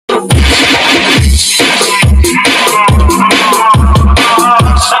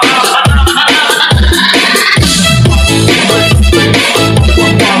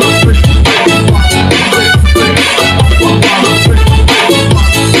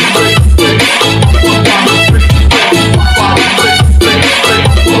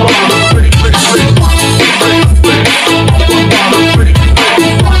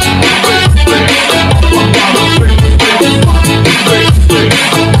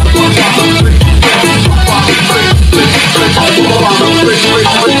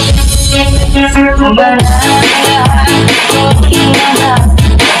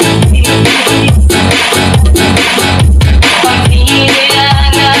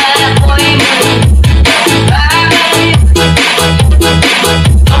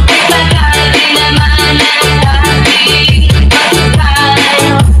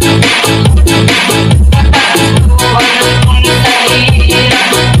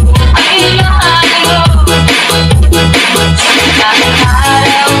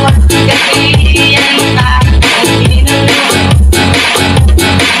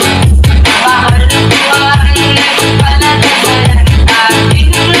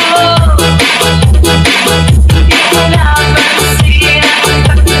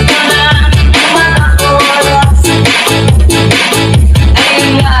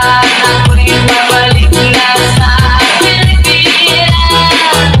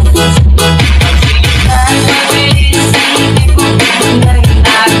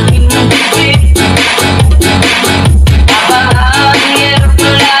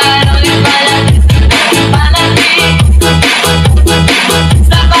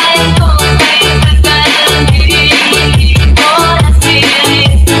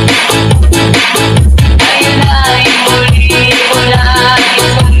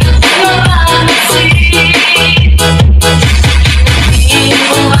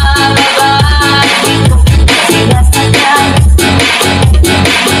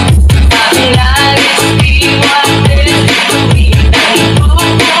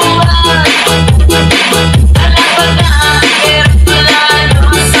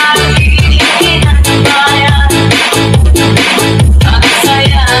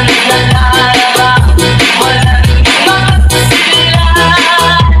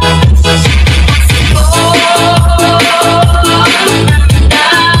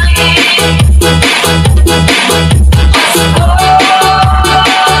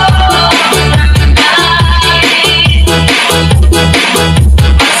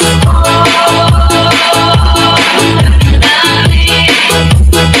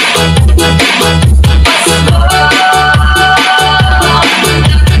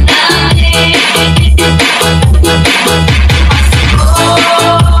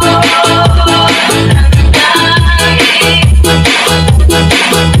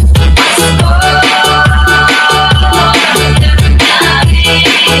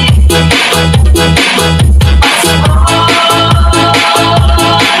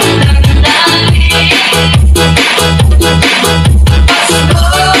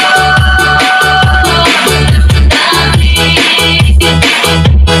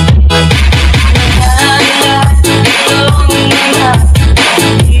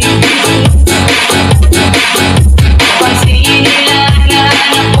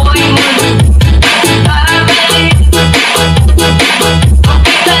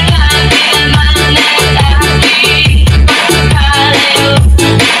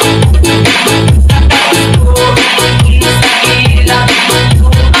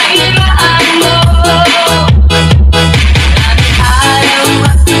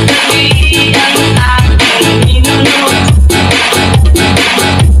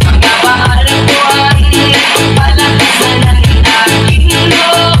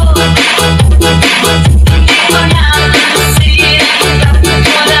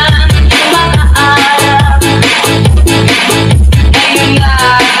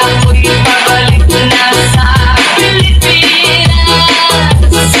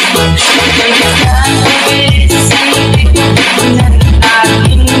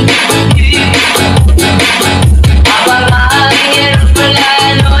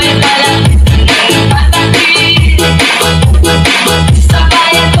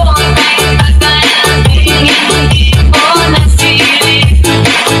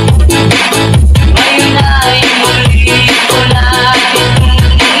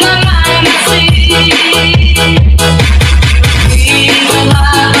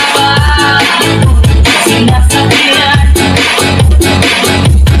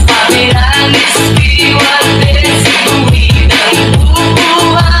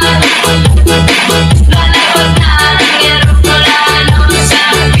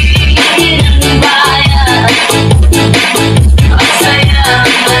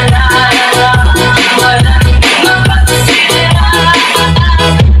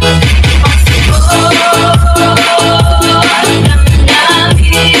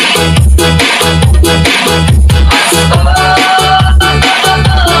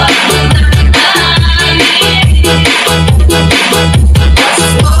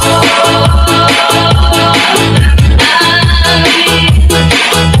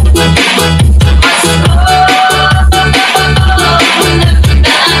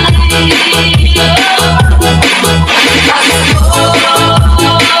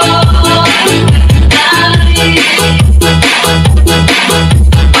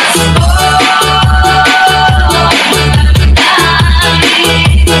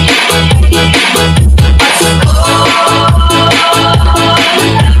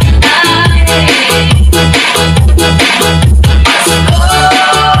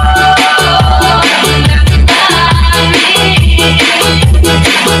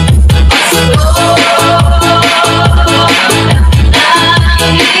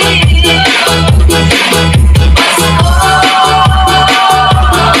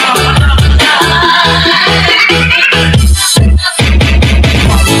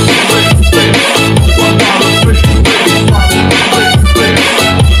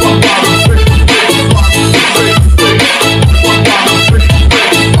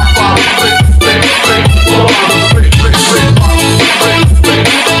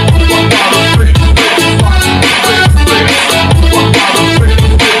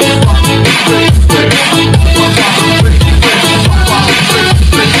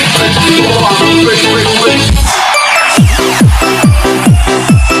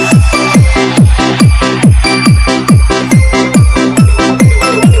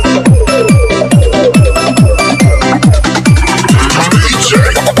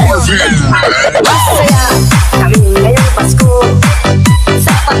Masaya kami ngayong Pasko,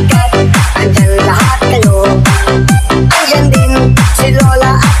 sapagkat andyan lahat kayo. Andyan din si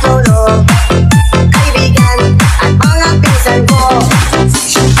Lola at Lolo, kaibigan at mga pinsan ko.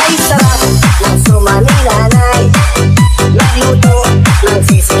 Ay sarap ng suma ni nanay, nagluto ng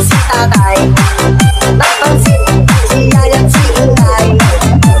sisi si tatay, nagpansin si yaya at si inay.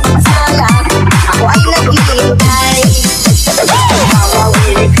 Masaya ako ay nag-iintay. Wow, wow,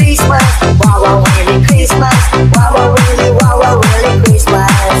 Merry Christmas, wow, wow, Merry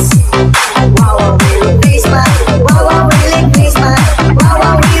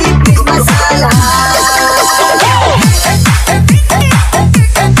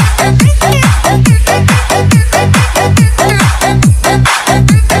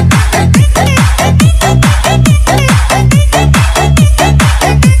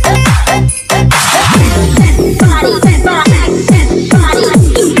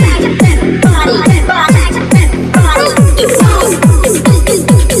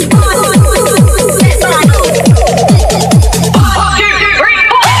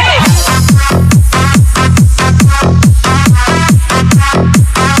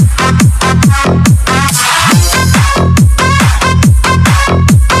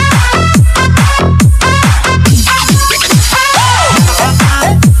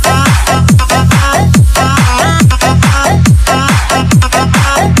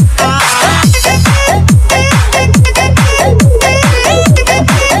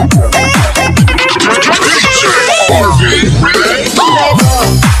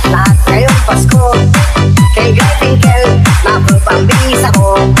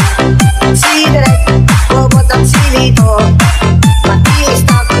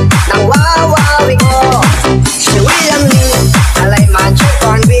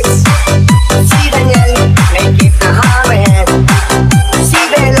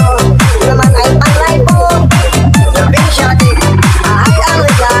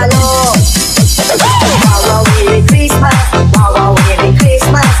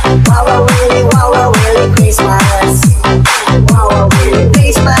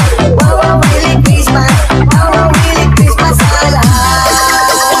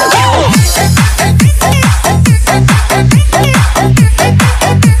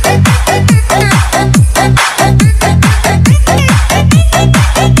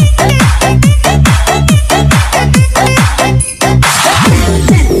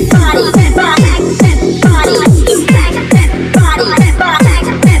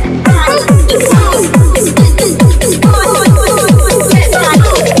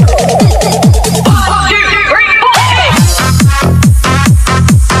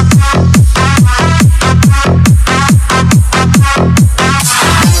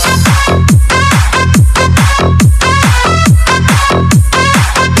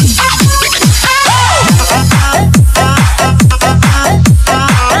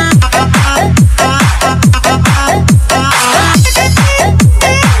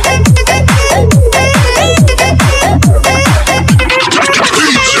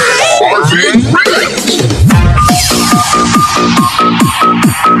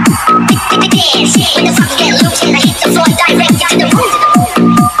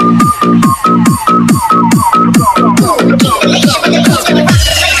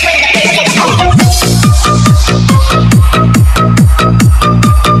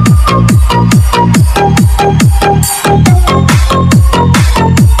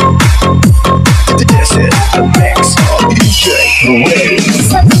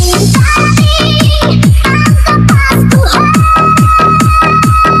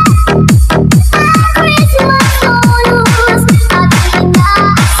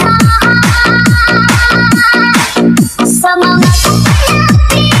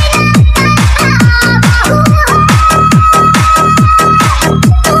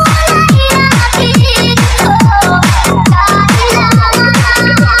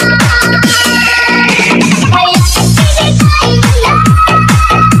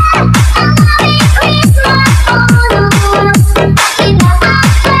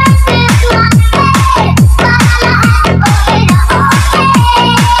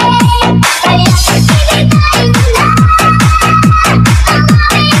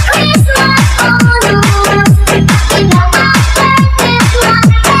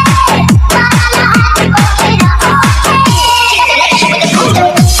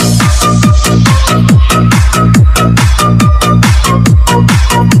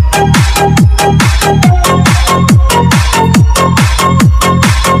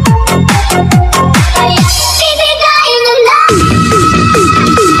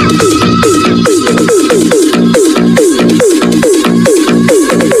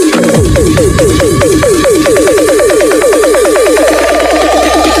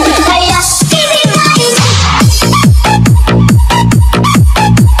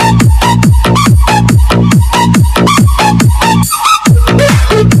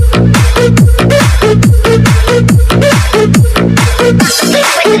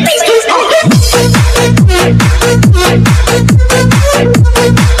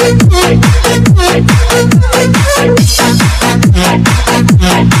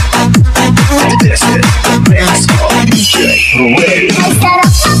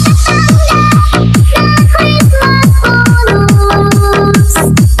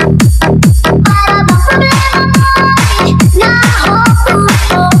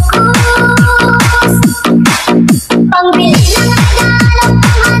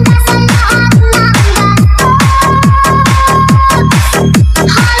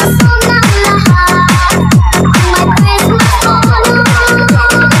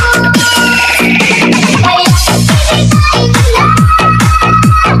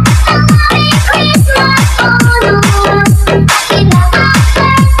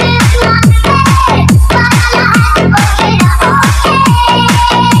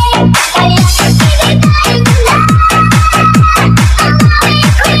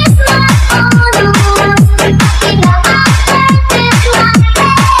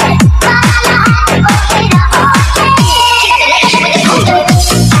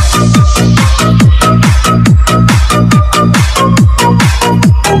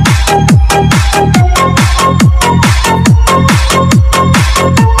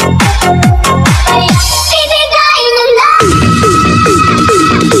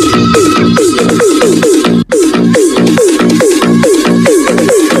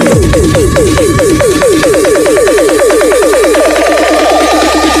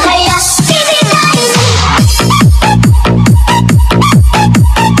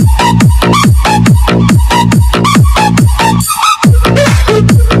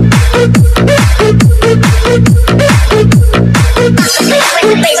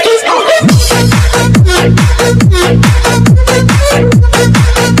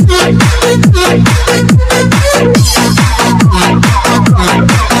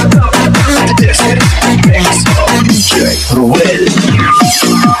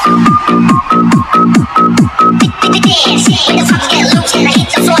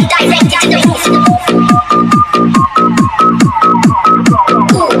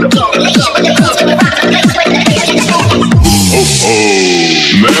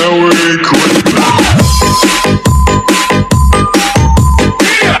Merry Christmas.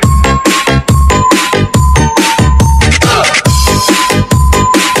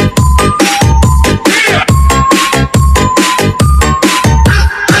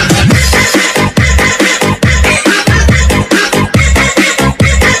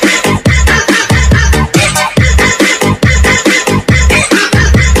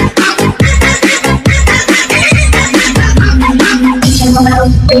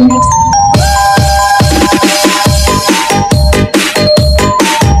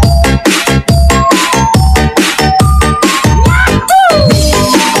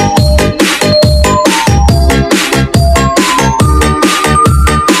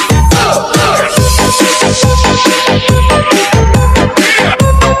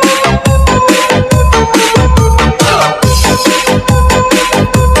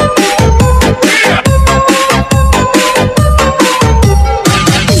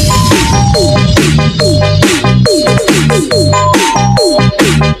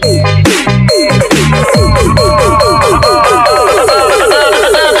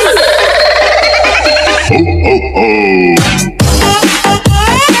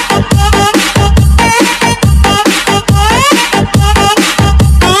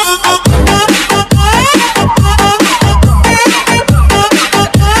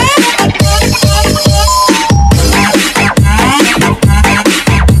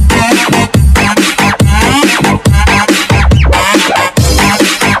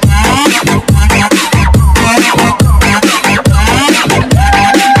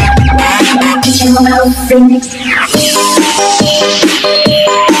 Remix.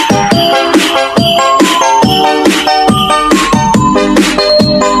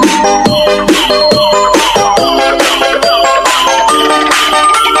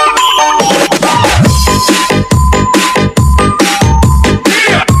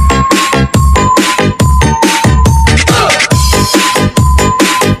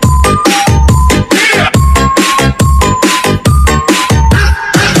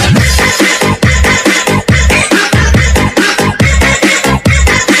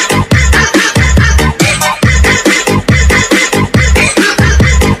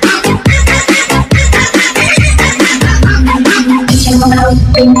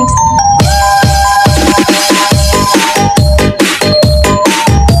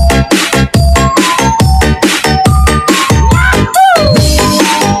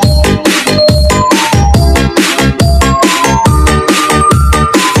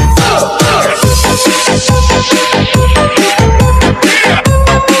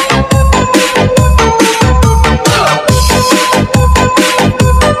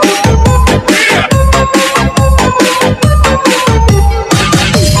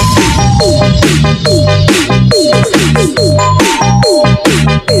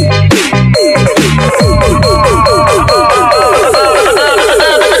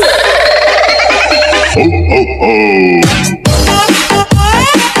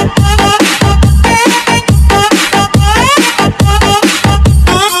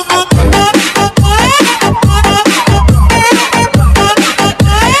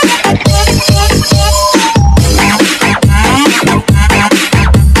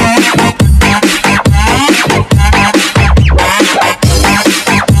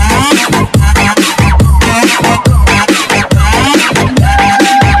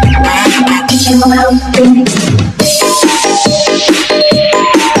 Remix.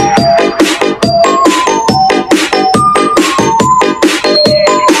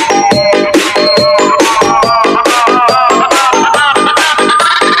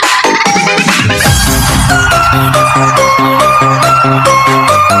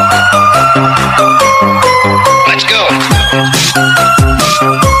 Let's go.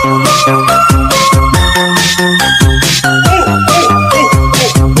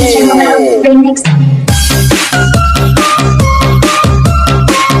 Remix.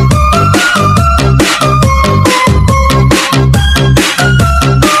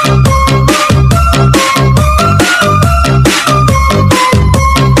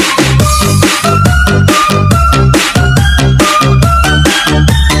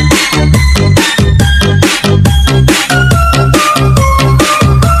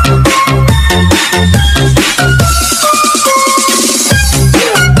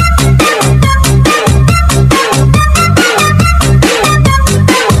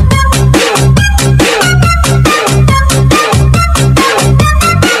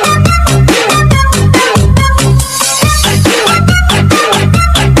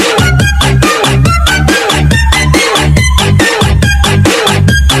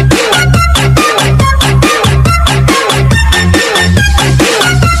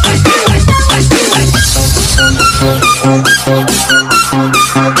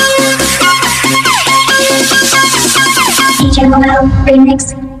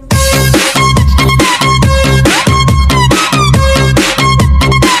 Remix.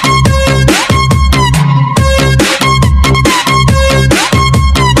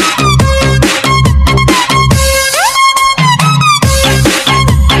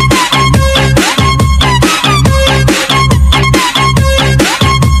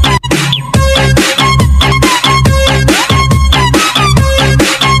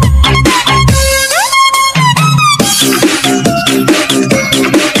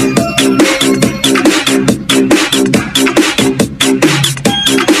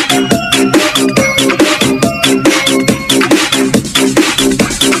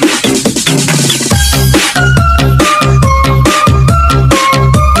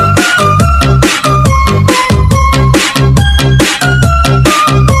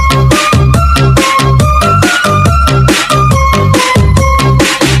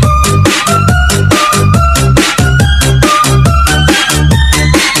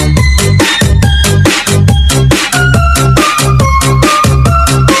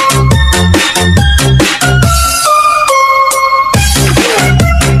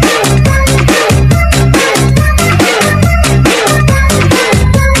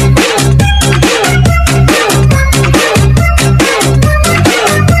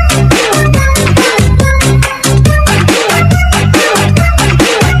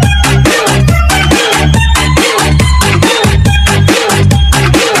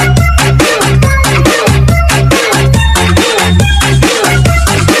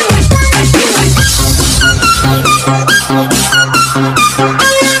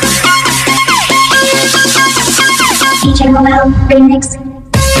 DJ Romero Remix.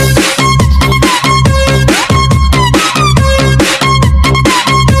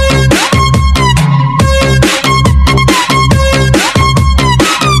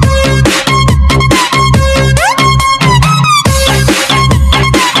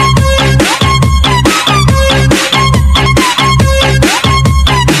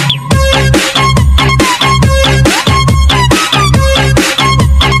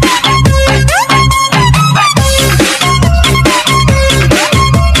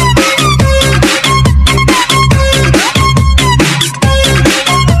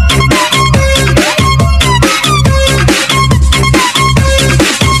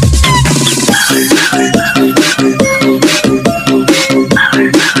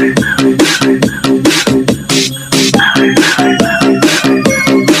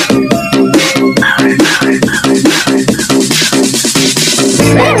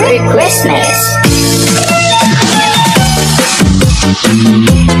 Merry Christmas.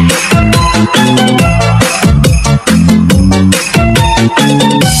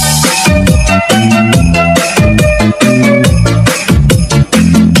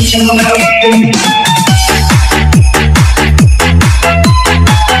 DJ Romero Remix.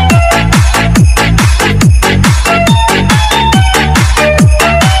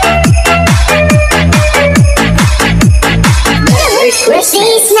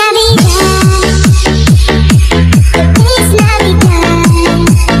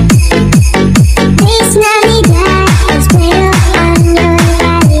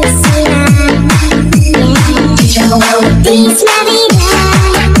 Merry Christmas. DJ Romero Feliz Navidad,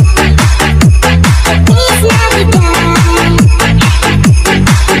 Feliz Navidad,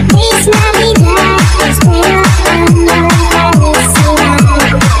 Feliz Navidad, espero una felicidad.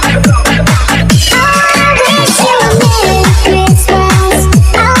 I wish you a Merry Christmas,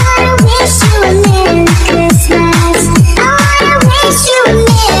 I wish you a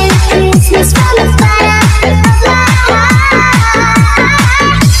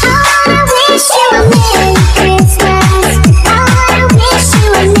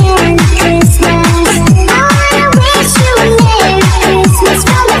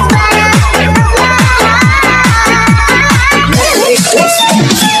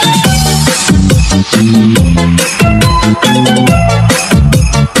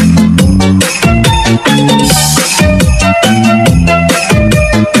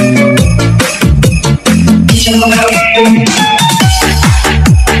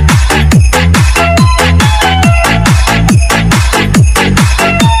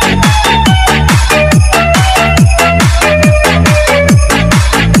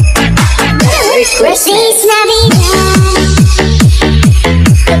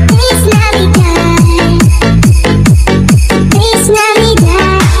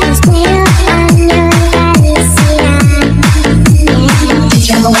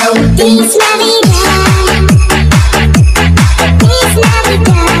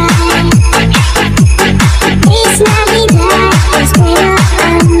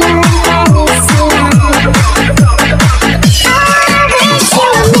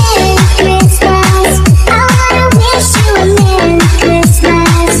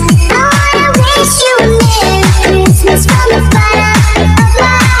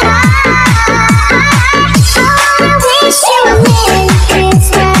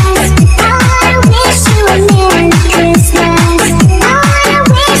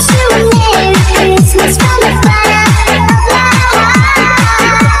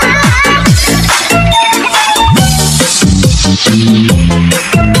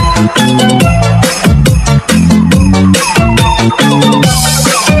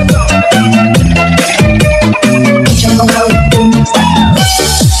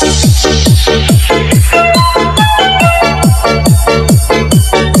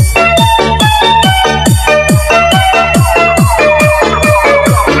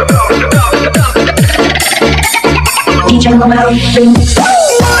Mobile Remix.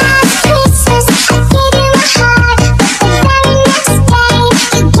 Last Christmas, I gave you my heart, but the very next day,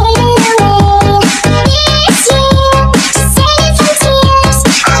 you gave it away. This year, to save from tears,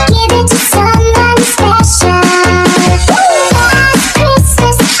 I'll give it to someone special. Last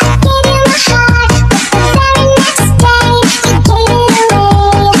Christmas, I gave you my heart, but the very next day, you gave it away.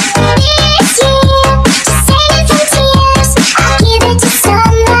 This year, to save from tears, I'll give it to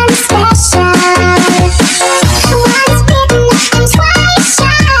someone special. Once bitten and twice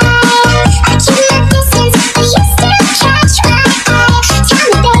shy, I keep my distance, but you still catch my eye. Tell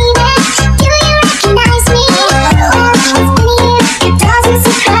me, baby, do you recognize me? Oh, it's been a year, it doesn't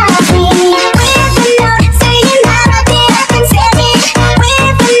surprise me. With a note saying I wrapped it up and sent it. With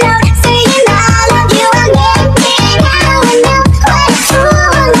a note saying I love you, I'm ending. Now I know what a fool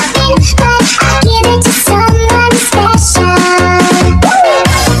I've been, but I give it to someone special.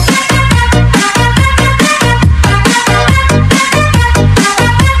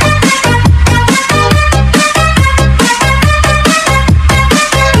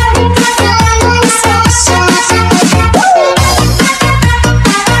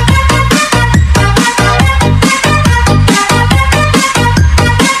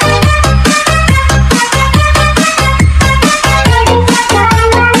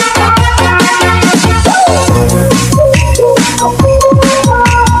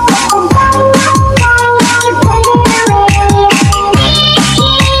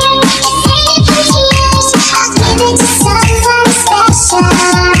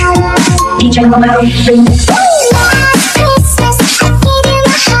 DJ Mobile Remix. Last Christmas, I gave you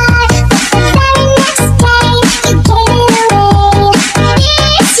my heart, but the very next day, you gave it away.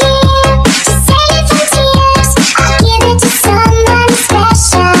 This year, to save from tears, I'll give it to someone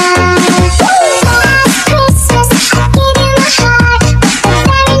special. Last Christmas, I gave you my heart, but the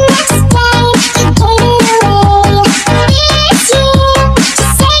very next day, you gave it away. This year, to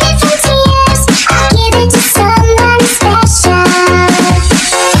save from tears, I'll give it to someone special.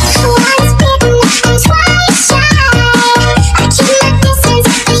 Once bitten and twice shy, I keep my distance,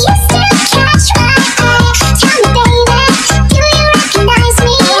 but you still catch my eye. Tell me, baby, do you recognize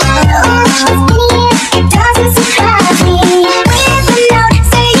me? Oh, it's been a year, it doesn't surprise me. With a note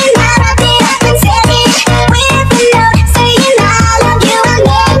saying I wrapped it up and sent it. With a note saying I love you, I'm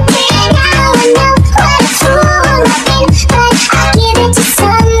ending. Now I know what a fool I've been, but I give it to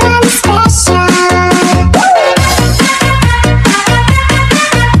someone special.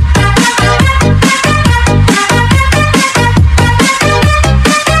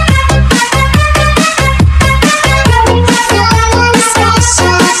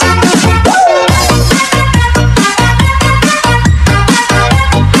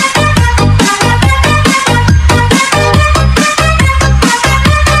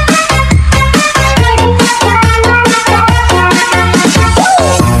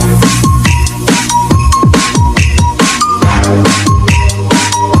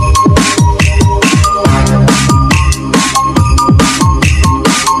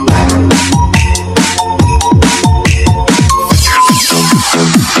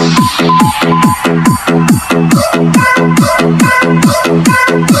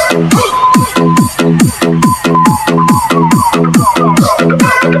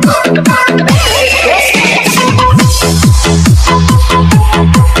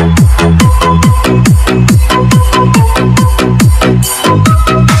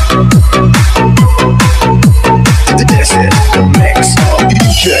 This is the mix of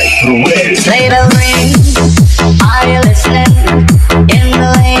DJ Ruiz. Sleigh bell ring, are you listening? In the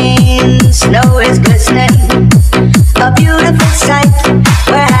lane, snow is glistening.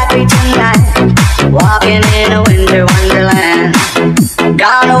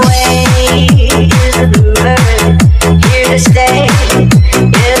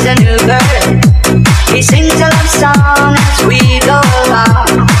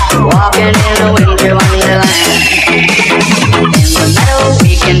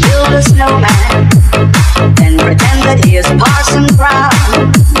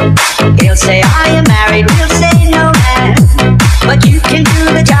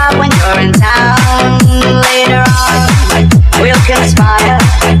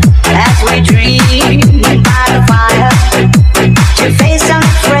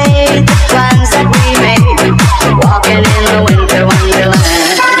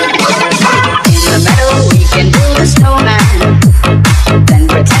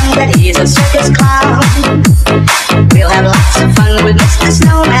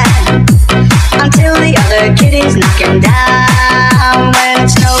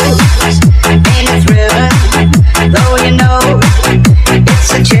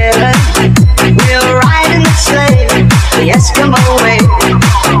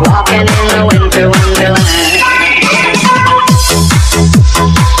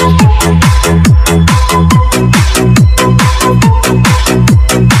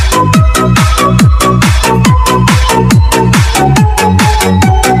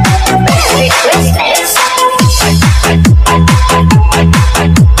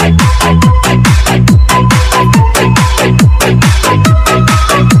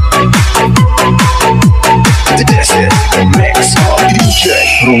 DJ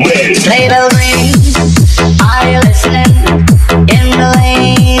Ruel. Sleigh bell ring, are you listening? In the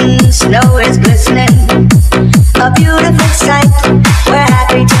lane, snow is glistening. A beautiful sight, we're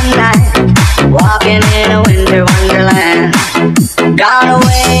happy tonight. Walking in a winter wonderland. Gone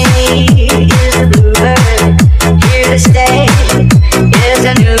away is the bluebird. Here to stay is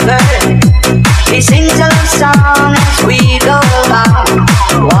a new bird. He sings a love song as we go along.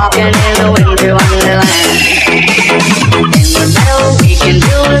 Walking in the winter wonderland. In the meadow we can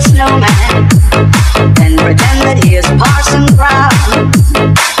build a snowman, then pretend that he is Parson Brown.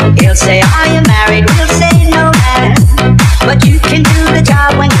 He'll say, are you married? We'll say, no man, but you can do the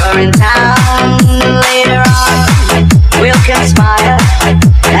job when you're in town. Later on we'll conspire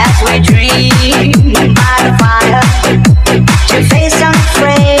as we dream by the fire to face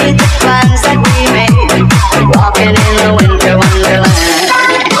unafraid the plans that we made. Walking in the winter wonderland.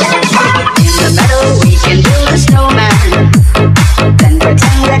 In the meadow we can build a snowman, then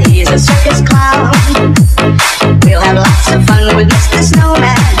pretend that he's a circus clown. We'll have lots of fun with Mr.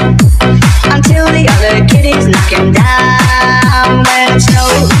 Snowman until the other kitties knock him down. When it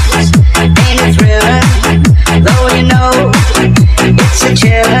snows, ain't it thrilling? Though you know it's a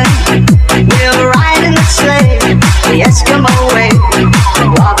chillin'. We'll ride in the sleigh the Eskimo way,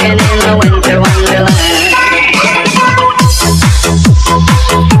 walking in the winter wonderland.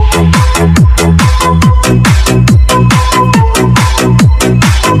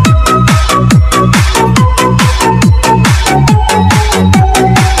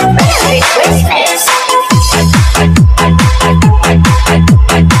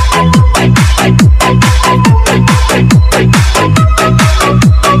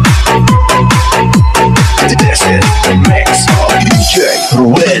 This is the mix of DJ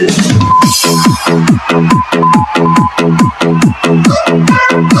Ruel.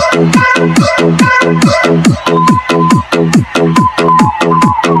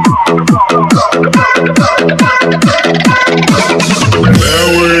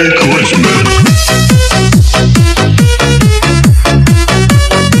 Merry Christmas.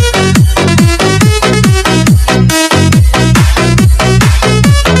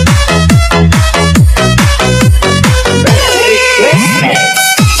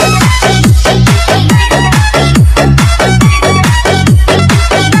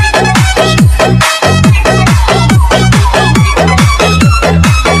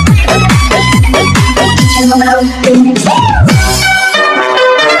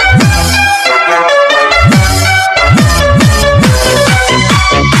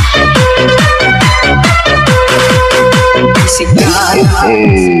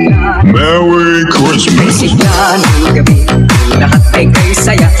 Merry Christmas. Siya ng gabi, lahat ay kay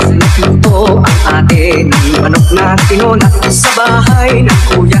saya. Nagluto ang atin ng manok na tinona. Sa bahay ng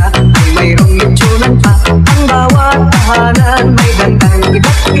kuya ay mayroong lechonan pa. Ang bawat tahanan may gandang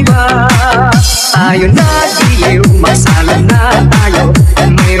iba't iba. Tayo na diyo, masala na tayo.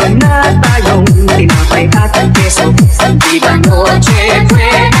 Mayroon na tayong tinapay at keso. Di ba noche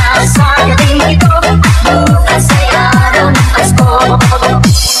buena sa gabing ito? Bukas ay araw ng Pasko.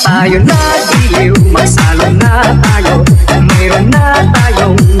 Tayo na diyo, masalo na tayo. Mayroon na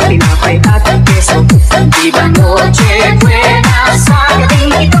tayong tinapay at keso. Di ba noche buena sa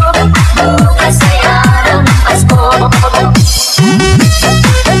gabing ito? Bukas ay araw ng Pasko.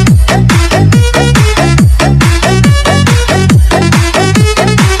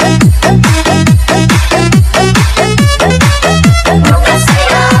 Bukas ay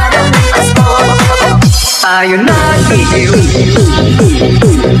araw ng Pasko. Tayo na diyo.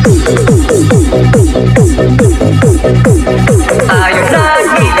 Tayo na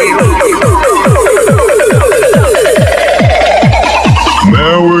diyo.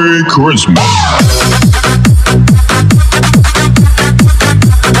 Merry Christmas.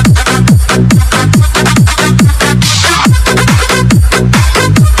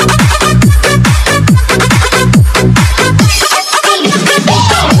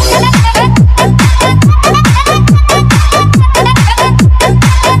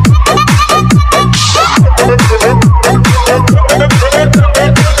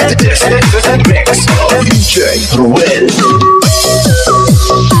 This is the mix of DJ Ruel.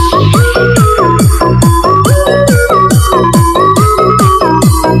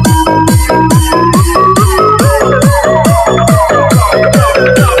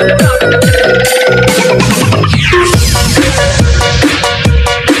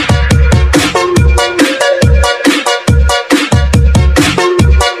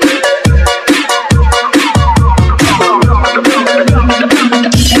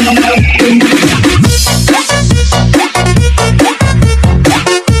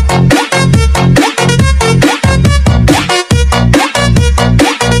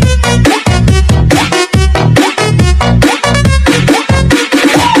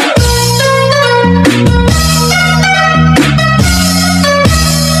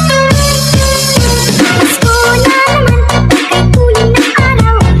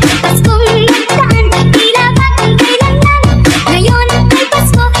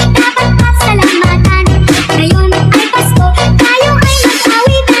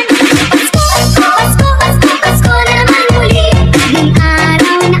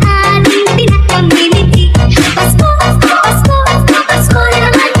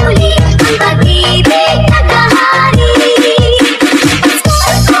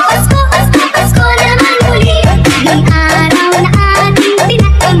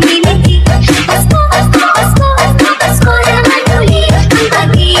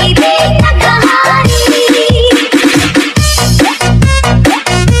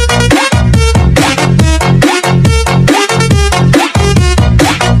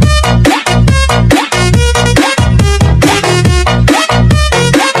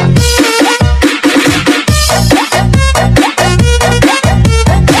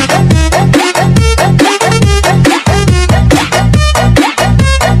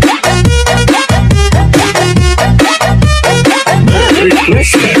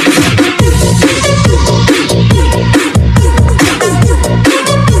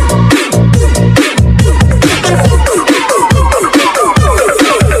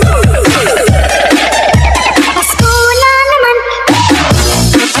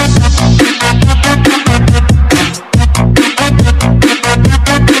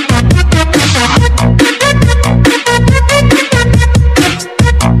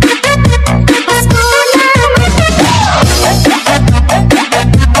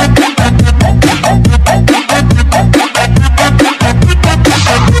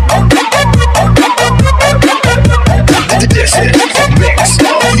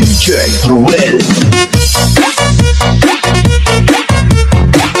 DJ Ruel.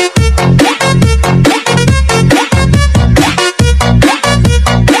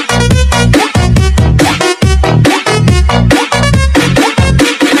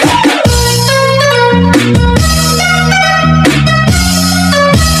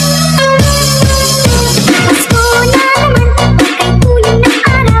 Pasko na naman, kay kulay ng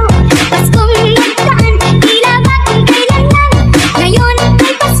araw. Paskong nagdaan, tila ba kung kailangan. Ngayon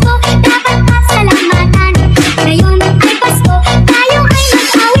ay Pasko, dapat pasalamatan. Ngayon ay Pasko, tayo ay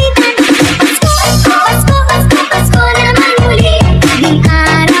mag-awitan. Pasko, Pasko, Pasko, Pasko naman muli. Ng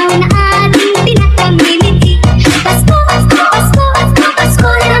araw na ating pinakamimiti. Pasko, Pasko, Pasko, Pasko, Pasko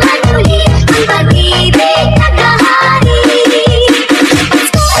naman muli. Ang pag-ibig naghahari.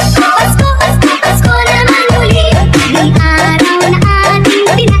 Pasko, Pasko, Pasko, Pasko naman muli. Ng araw na ating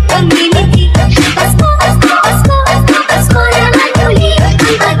pinakamimiti. Pasko, Pasko, Pasko, Pasko, Pasko naman muli.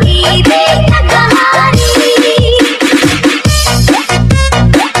 Ang pag-ibig naghahari.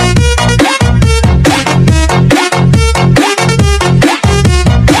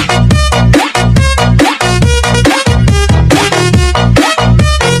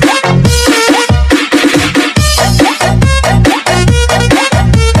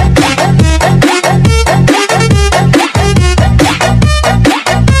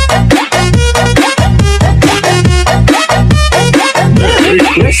 Merry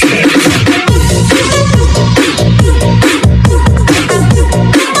Christmas.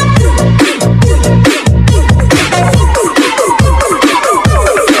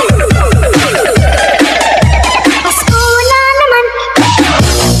 Pasko na naman.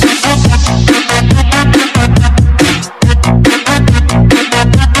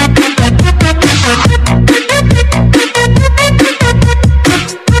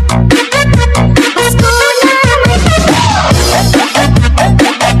 Pasko na naman.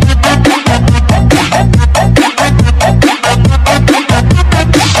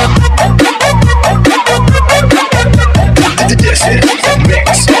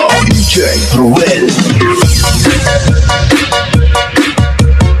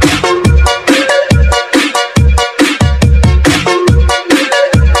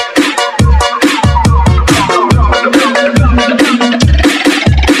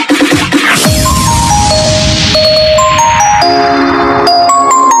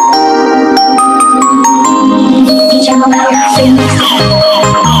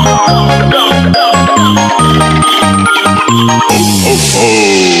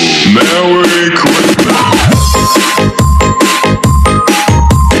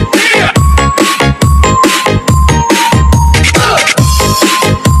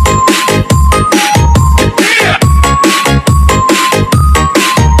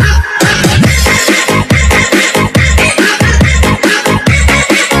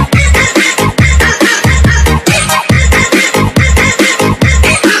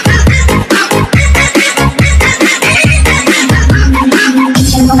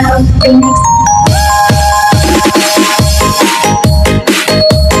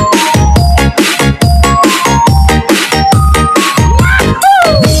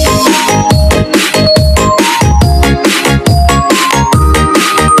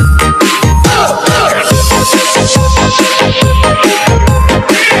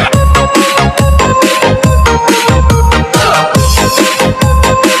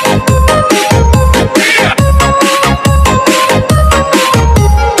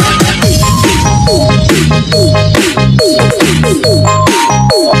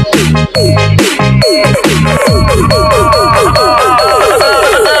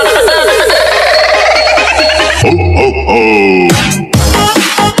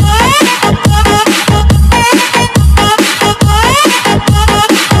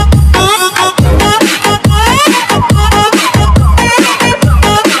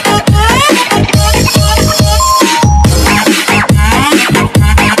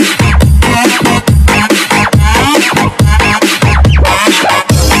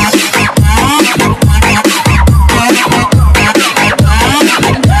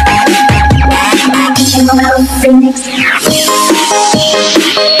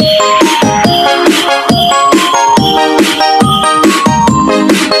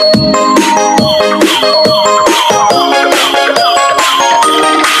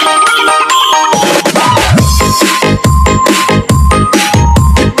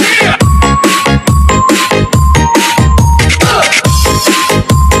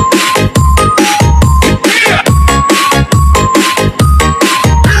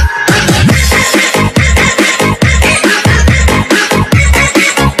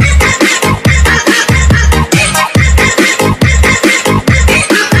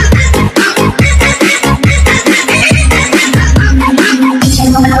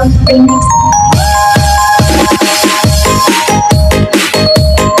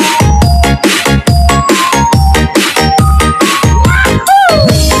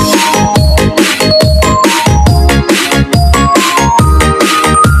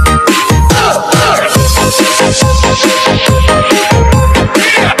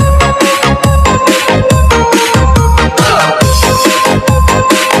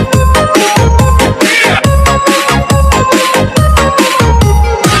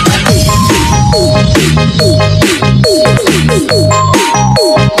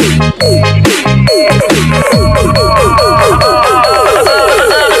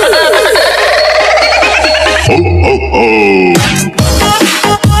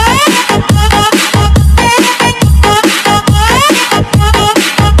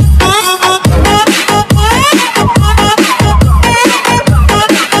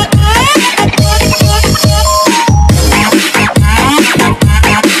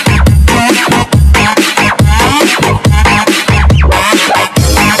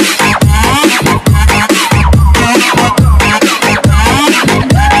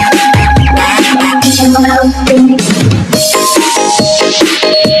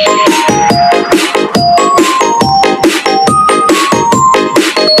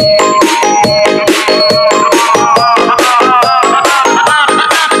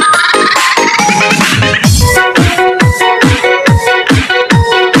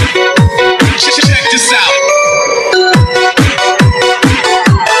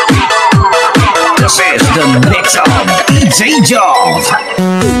 Jump.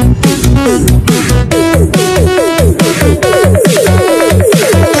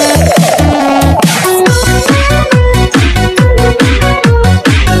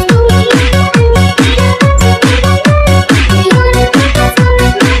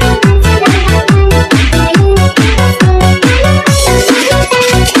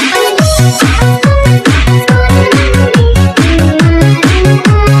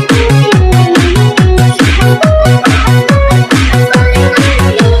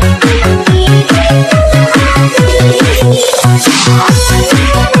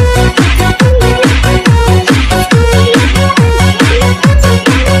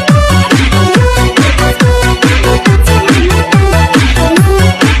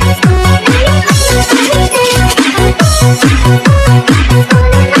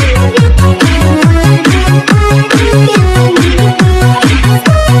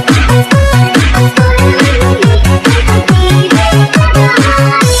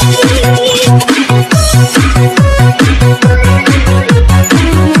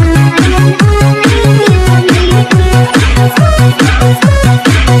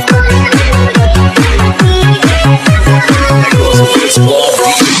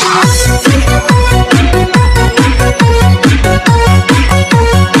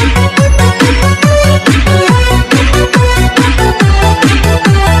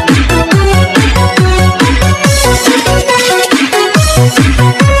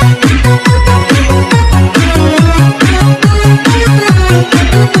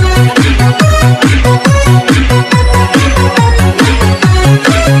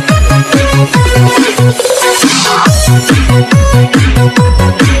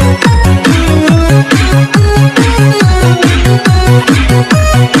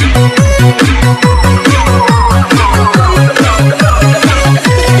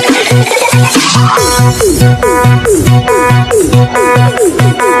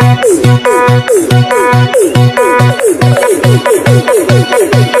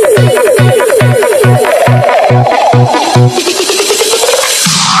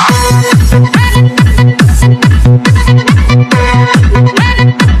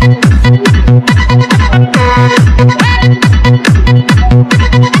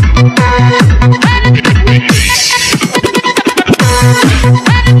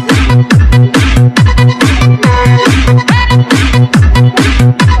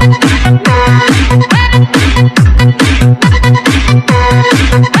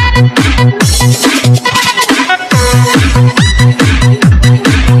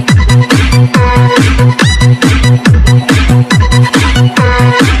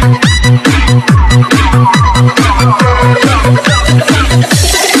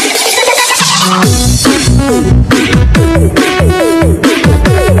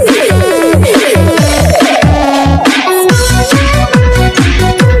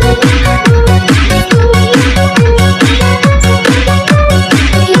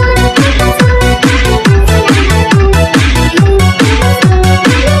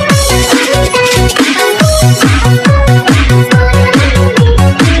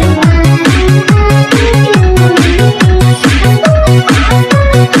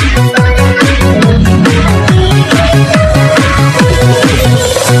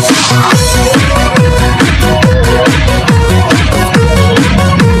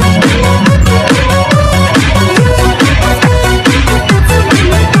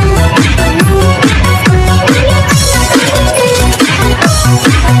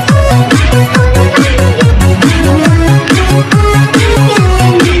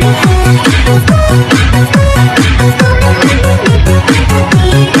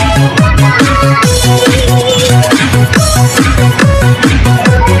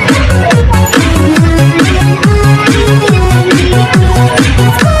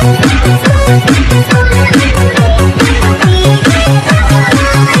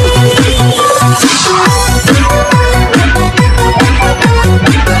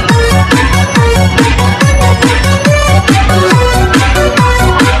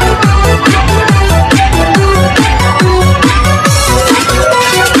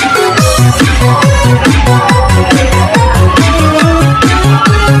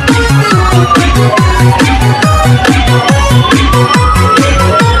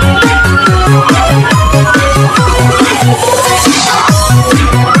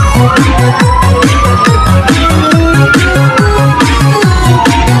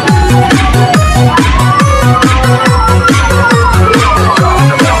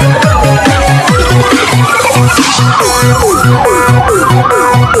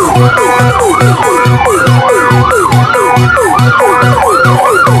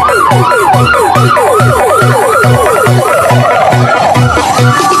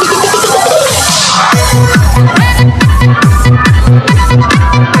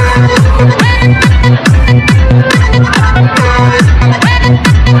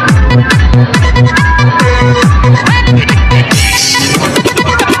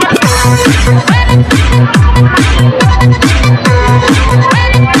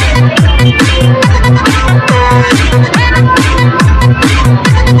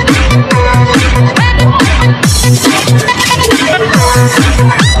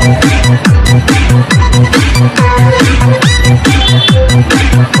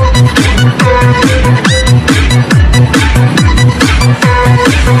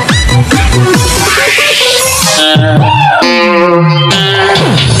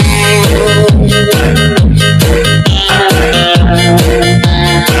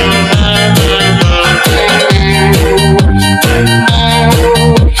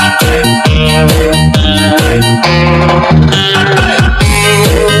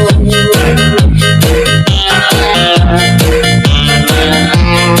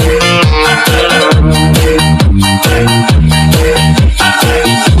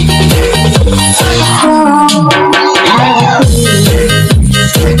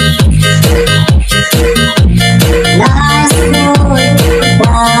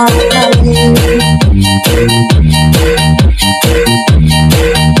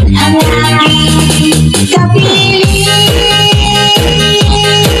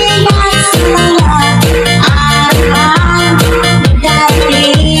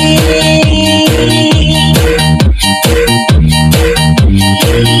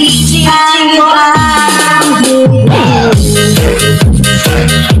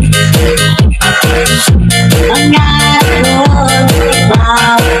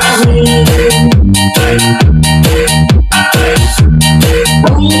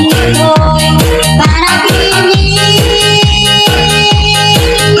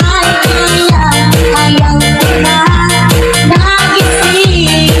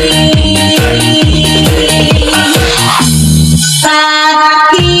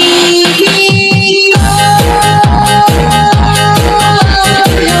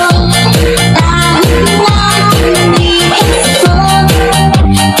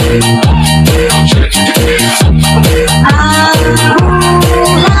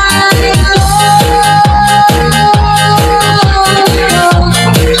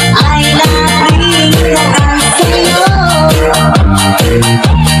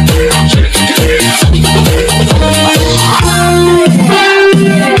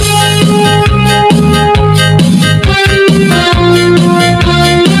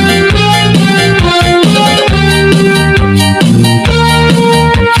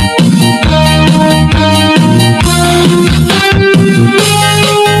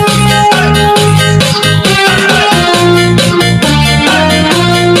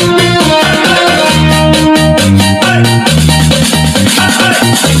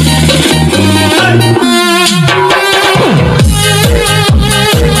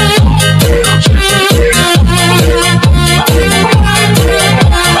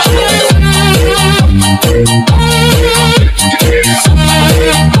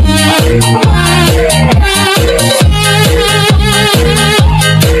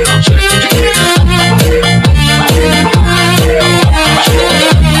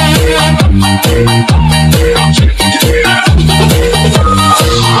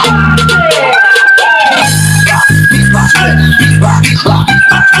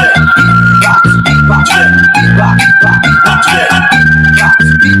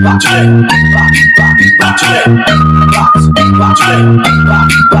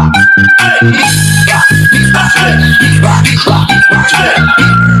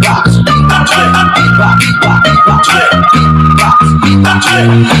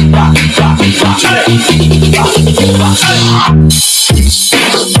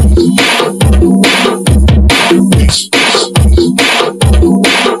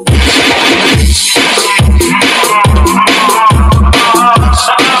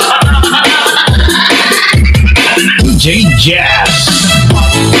 DJ Jazz.